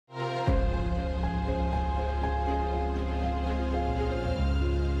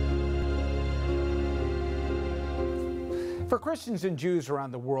For Christians and Jews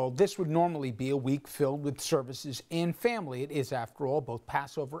around the world, this would normally be a week filled with services and family. It is, after all, both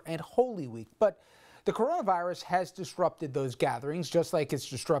Passover and Holy Week. But the coronavirus has disrupted those gatherings, just like it's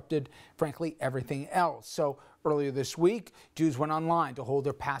disrupted, frankly, everything else. So earlier this week, Jews went online to hold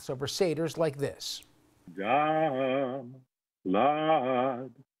their Passover Seders like this. Dam,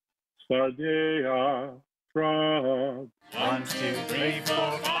 lad, sardea, frog. 1, 2, 3,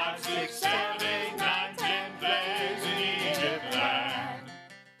 4, 5, 6, 7, 8, 9, 10 plagues in Egypt land.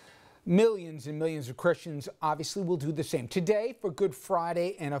 Millions and millions of Christians obviously will do the same today for Good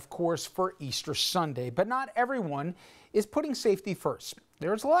Friday and, of course, for Easter Sunday. But not everyone is putting safety first.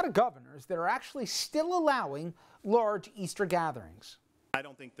 There's a lot of governors that are actually still allowing large Easter gatherings. I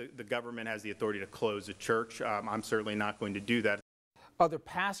don't think the government has the authority to close a church. I'm certainly not going to do that. Other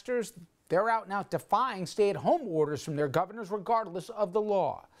pastors, they're out now defying stay-at-home orders from their governors regardless of the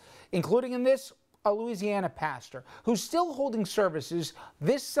law, including in this, a Louisiana pastor who's still holding services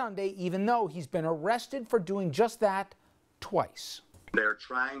this Sunday even though he's been arrested for doing just that twice. They're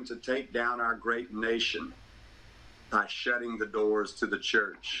trying to take down our great nation by shutting the doors to the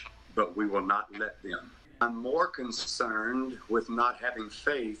church, but we will not let them. I'm more concerned with not having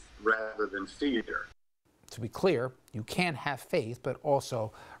faith rather than fear. To be clear, you can have faith, but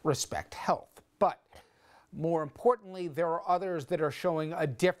also respect health. But more importantly, there are others that are showing a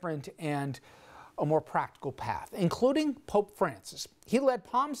different and a more practical path, including Pope Francis. He led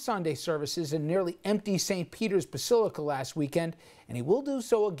Palm Sunday services in nearly empty St. Peter's Basilica last weekend, and he will do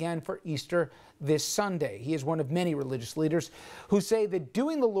so again for Easter this Sunday. He is one of many religious leaders who say that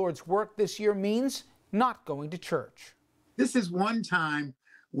doing the Lord's work this year means not going to church. This is one time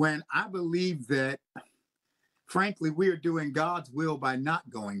when I believe that, frankly, we are doing God's will by not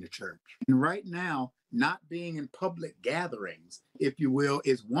going to church. And right now, not being in public gatherings, if you will,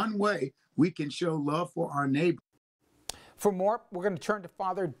 is one way we can show love for our neighbor. For more, we're going to turn to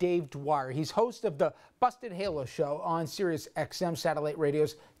Father Dave Dwyer. He's host of the Busted Halo Show on Sirius-XM Satellite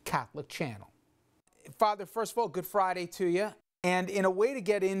Radio's Catholic channel. Father, first of all, Good Friday to you. And in a way to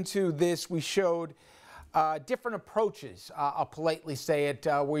get into this, we showed different approaches, I'll politely say it,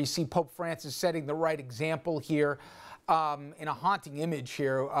 where you see Pope Francis setting the right example here in a haunting image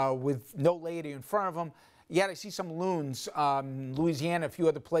here with no lady in front of him. Yet I see some loons, Louisiana, a few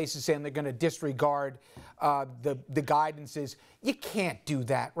other places saying they're going to disregard the guidances. You can't do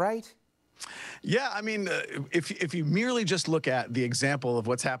that, right? Yeah, I mean, if you merely just look at the example of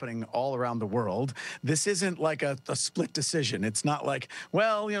what's happening all around the world, this isn't like a split decision. It's not like,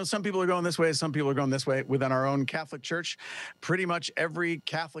 well, you know, some people are going this way, some people are going this way. Within our own Catholic Church, pretty much every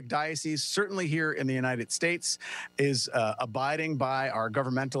Catholic diocese, certainly here in the United States, is abiding by our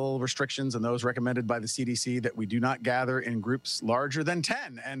governmental restrictions and those recommended by the CDC that we do not gather in groups larger than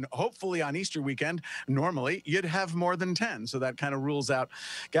 10. And hopefully on Easter weekend, normally you'd have more than 10. So that kind of rules out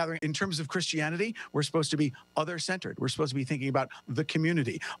gathering. In terms of Christianity, we're supposed to be other-centered. We're supposed to be thinking about the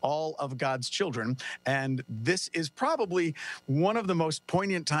community, all of God's children. And this is probably one of the most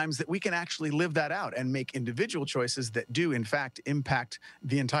poignant times that we can actually live that out and make individual choices that do, in fact, impact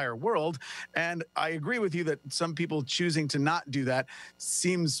the entire world. And I agree with you that some people choosing to not do that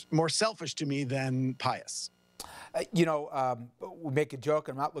seems more selfish to me than pious. You know, we make a joke.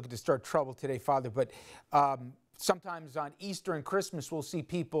 I'm not looking to start trouble today, Father, but sometimes on Easter and Christmas, we'll see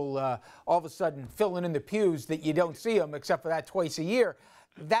people all of a sudden filling in the pews that you don't see them except for that twice a year.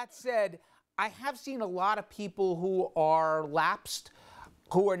 That said, I have seen a lot of people who are lapsed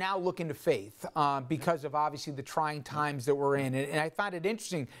who are now looking to faith because of obviously the trying times that we're in. And I find it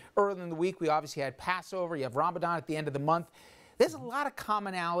interesting. Early in the week, we obviously had Passover. You have Ramadan at the end of the month. There's a lot of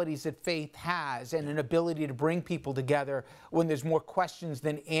commonalities that faith has and an ability to bring people together when there's more questions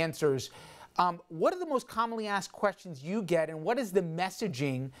than answers. What are the most commonly asked questions you get, and what is the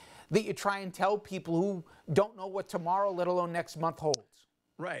messaging that you try and tell people who don't know what tomorrow, let alone next month, holds?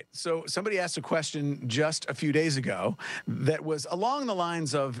 Right. So somebody asked a question just a few days ago that was along the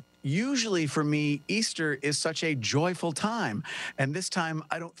lines of, usually for me, Easter is such a joyful time, and this time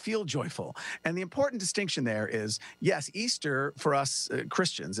I don't feel joyful. And the important distinction there is, yes, Easter for us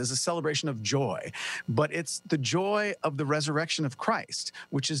Christians is a celebration of joy, but it's the joy of the resurrection of Christ,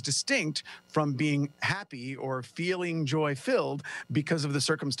 which is distinct from being happy or feeling joy-filled because of the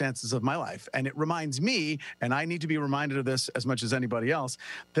circumstances of my life. And it reminds me, and I need to be reminded of this as much as anybody else,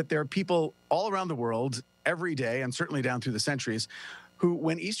 that there are people all around the world every day, and certainly down through the centuries, who,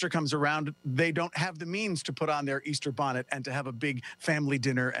 when Easter comes around, they don't have the means to put on their Easter bonnet and to have a big family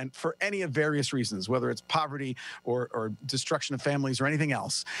dinner, and for any of various reasons, whether it's poverty or destruction of families or anything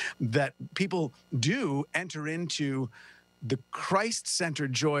else, that people do enter into the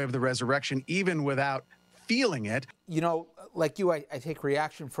Christ-centered joy of the resurrection, even without feeling it. You know, like you, I take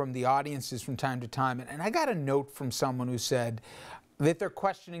reaction from the audiences from time to time, and I got a note from someone who said that they're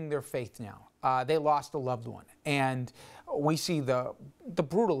questioning their faith now. They lost a loved one, and we see the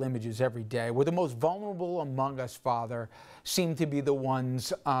brutal images every day where the most vulnerable among us, Father, seem to be the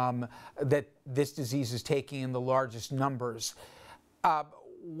ones that this disease is taking in the largest numbers.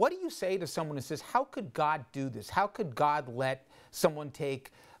 What do you say to someone who says, how could God do this? How could God let someone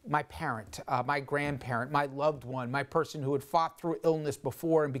take my parent, my grandparent, my loved one, my person who had fought through illness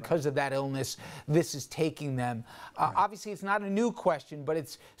before, and because of that illness, this is taking them? Obviously, it's not a new question, but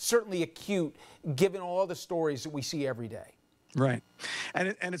it's certainly acute given all the stories that we see every day. Right.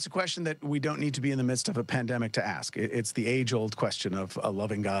 And it's a question that we don't need to be in the midst of a pandemic to ask. It's the age-old question of a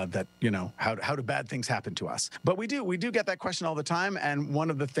loving God that, you know, how do bad things happen to us? But we do get that question all the time. And one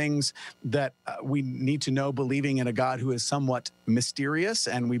of the things that we need to know, believing in a God who is somewhat mysterious,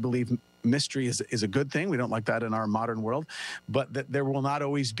 and we believe mystery is a good thing. We don't like that in our modern world, but that there will not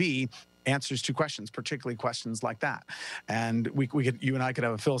always be answers to questions, particularly questions like that. And you and I could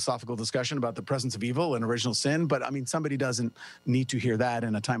have a philosophical discussion about the presence of evil and original sin, but I mean, somebody doesn't need to hear that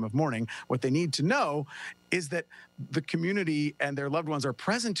in a time of mourning. What they need to know is that the community and their loved ones are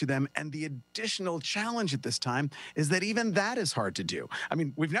present to them, and the additional challenge at this time is that even that is hard to do. I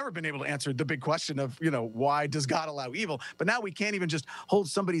mean, we've never been able to answer the big question of, you know, why does God allow evil? But now we can't even just hold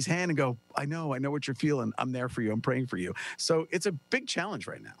somebody's hand and go, I know what you're feeling. I'm there for you. I'm praying for you. So it's a big challenge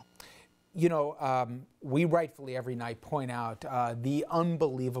right now. You know, we rightfully every night point out the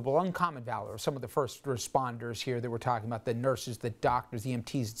unbelievable, uncommon valor of some of the first responders here that we're talking about, the nurses, the doctors,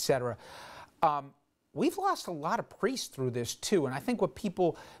 EMTs, et cetera. We've lost a lot of priests through this too, and I think what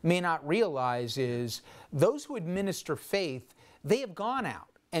people may not realize is those who administer faith, they have gone out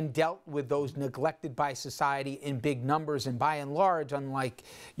and dealt with those neglected by society in big numbers, and by and large, unlike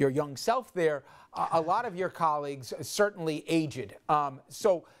your young self there, a lot of your colleagues are certainly aged.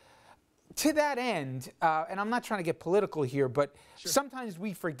 So to that end, and I'm not trying to get political here, but sometimes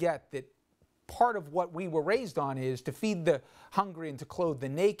we forget that part of what we were raised on is to feed the hungry and to clothe the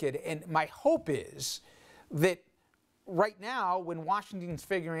naked. And my hope is that right now, when Washington's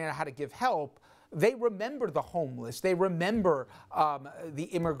figuring out how to give help, they remember the homeless. They remember the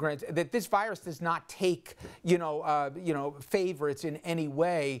immigrants. That this virus does not take, favorites in any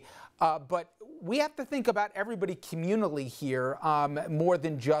way. But we have to think about everybody communally here, more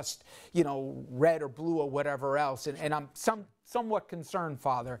than just, red or blue or whatever else. And I'm somewhat concerned,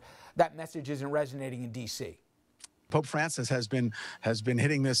 Father, that message isn't resonating in D.C. Pope Francis has been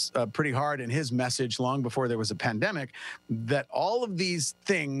hitting this pretty hard in his message long before there was a pandemic, that all of these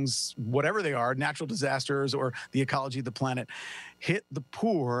things, whatever they are, natural disasters or the ecology of the planet, hit the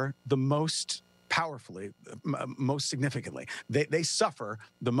poor the most powerfully, most significantly. They suffer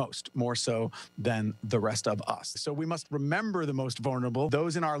the most, more so than the rest of us. So we must remember the most vulnerable,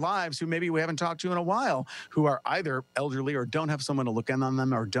 those in our lives who maybe we haven't talked to in a while, who are either elderly or don't have someone to look in on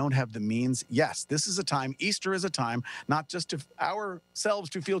them or don't have the means. Yes, this is a time, Easter is a time, not just to ourselves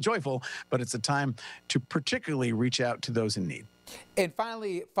to feel joyful, but it's a time to particularly reach out to those in need. And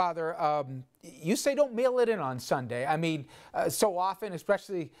finally, Father, you say don't mail it in on Sunday. I mean, so often,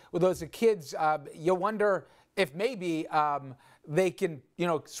 especially with those kids, you wonder if maybe they can,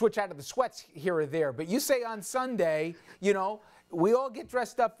 switch out of the sweats here or there. But you say on Sunday, we all get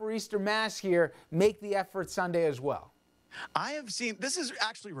dressed up for Easter Mass here. Make the effort Sunday as well. I have seen, this is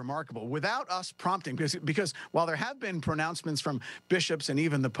actually remarkable, without us prompting, because while there have been pronouncements from bishops and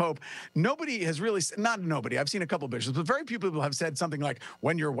even the Pope, nobody has really, not nobody, I've seen a couple bishops, but very few people have said something like,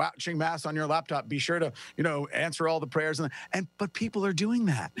 when you're watching Mass on your laptop, be sure to, answer all the prayers. But people are doing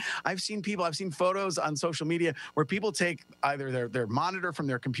that. I've seen photos on social media where people take either their monitor from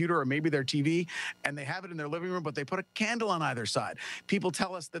their computer or maybe their TV, and they have it in their living room, but they put a candle on either side. People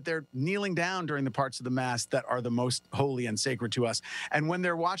tell us that they're kneeling down during the parts of the Mass that are the most holy and sacred to us. And when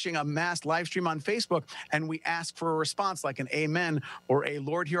they're watching a Mass live stream on Facebook and we ask for a response like an amen or a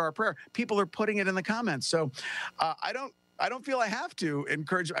Lord hear our prayer, people are putting it in the comments. So I don't feel I have to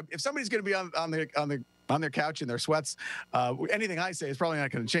encourage. If somebody's going to be on their couch in their sweats, anything I say is probably not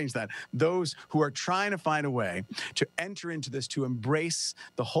going to change that. Those who are trying to find a way to enter into this, to embrace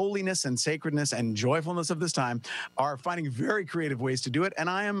the holiness and sacredness and joyfulness of this time, are finding very creative ways to do it, and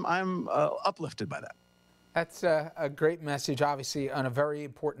I'm uplifted by that. That's a great message, obviously, on a very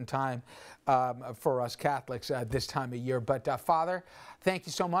important time for us Catholics this time of year. But Father, thank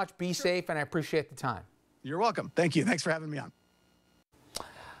you so much. Be safe, and I appreciate the time. You're welcome. Thank you. Thanks for having me on.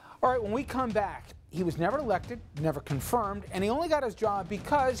 All right, when we come back, he was never elected, never confirmed, and he only got his job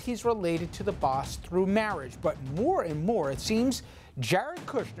because he's related to the boss through marriage. But more and more, it seems Jared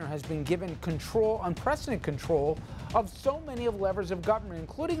Kushner has been given control, unprecedented control, of so many of levers of government,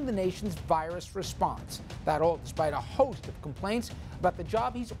 including the nation's virus response. That all despite a host of complaints about the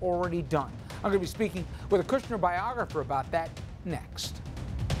job he's already done. I'm going to be speaking with a Kushner biographer about that next.